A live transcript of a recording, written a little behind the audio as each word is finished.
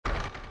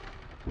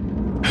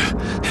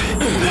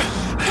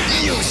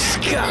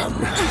scum!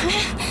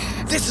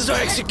 This is our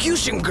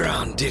execution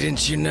ground,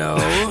 didn't you know?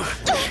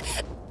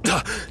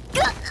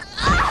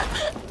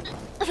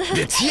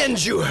 The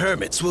Tianju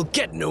hermits will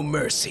get no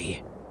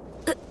mercy.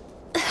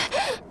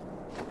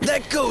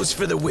 That goes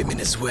for the women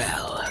as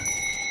well.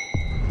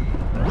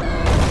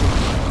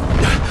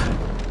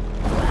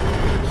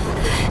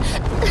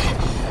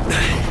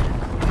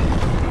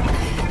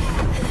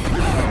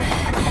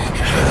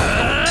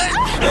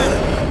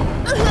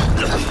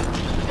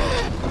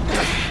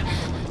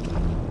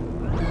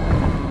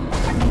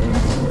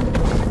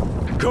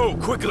 Go,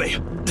 quickly!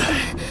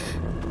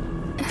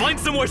 Find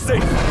somewhere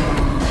safe!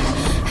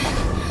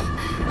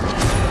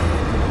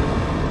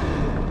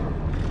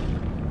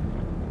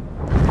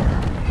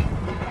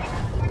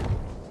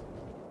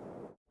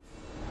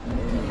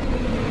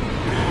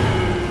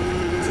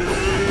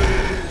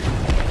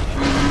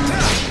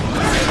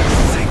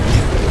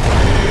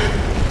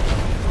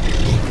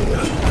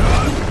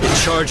 It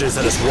charges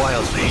at us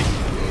wildly.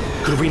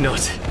 Could we not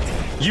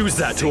use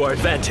that to our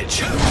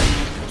advantage?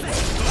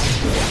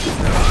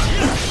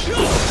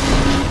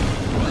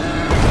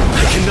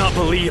 I cannot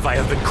believe I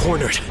have been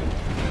cornered.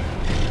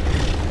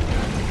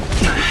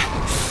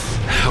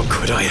 How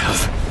could I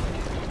have?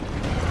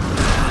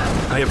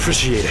 I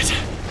appreciate it.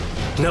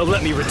 Now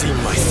let me redeem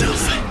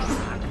myself.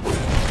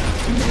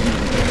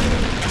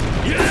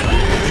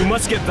 You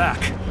must get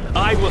back.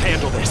 I will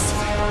handle this.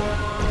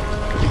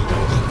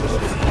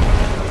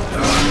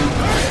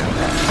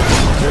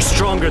 You're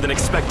stronger than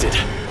expected.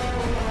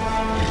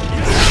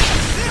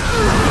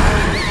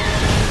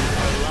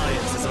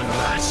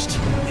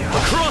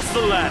 Across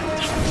the land!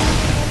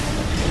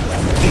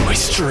 My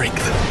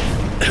strength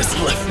has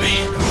left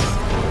me.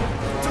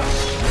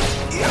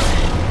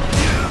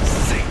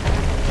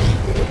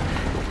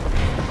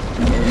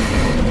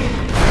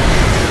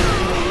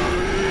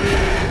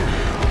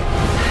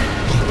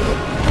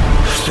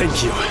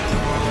 Thank you.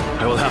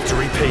 I will have to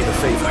repay the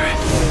favor.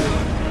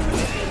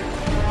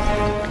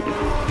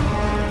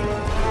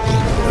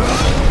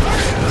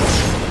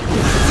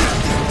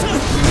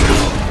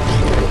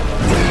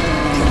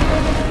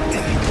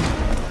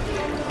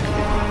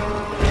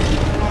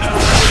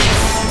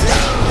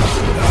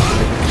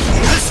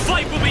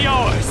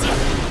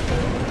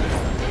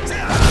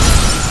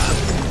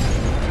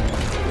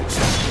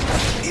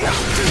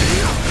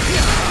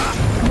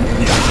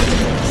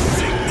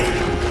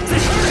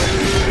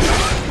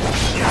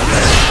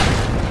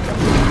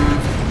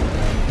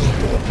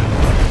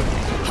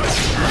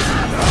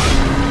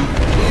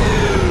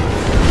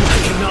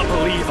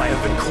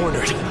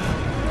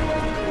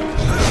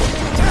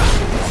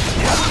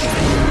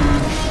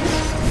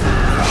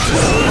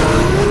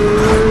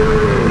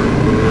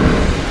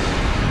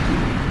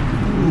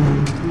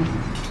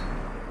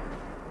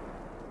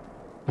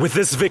 With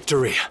this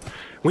victory,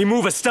 we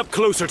move a step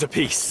closer to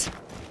peace.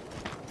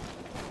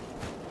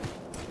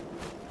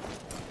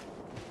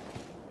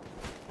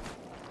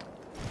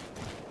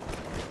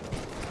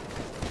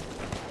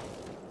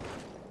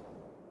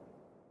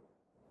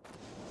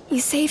 You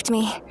saved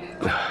me.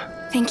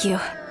 Thank you.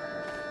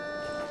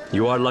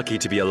 You are lucky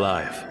to be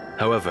alive.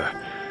 However,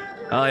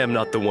 I am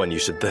not the one you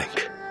should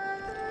think.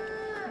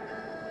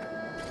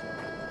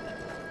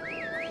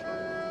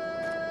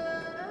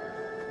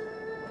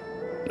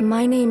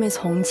 My name is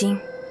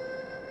Hongjin,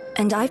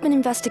 and I've been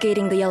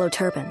investigating the Yellow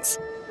Turbans.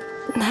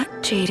 That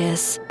jade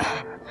is...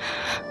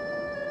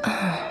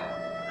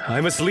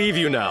 I must leave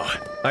you now.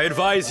 I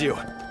advise you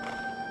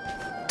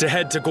to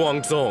head to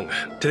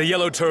Guangzhong, to the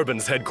Yellow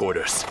Turbans'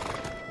 headquarters.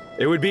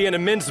 It would be an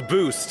immense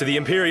boost to the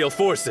Imperial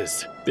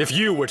forces if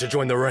you were to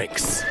join the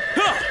ranks.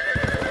 Ha!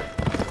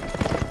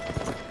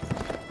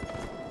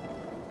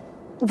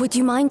 Would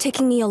you mind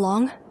taking me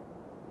along?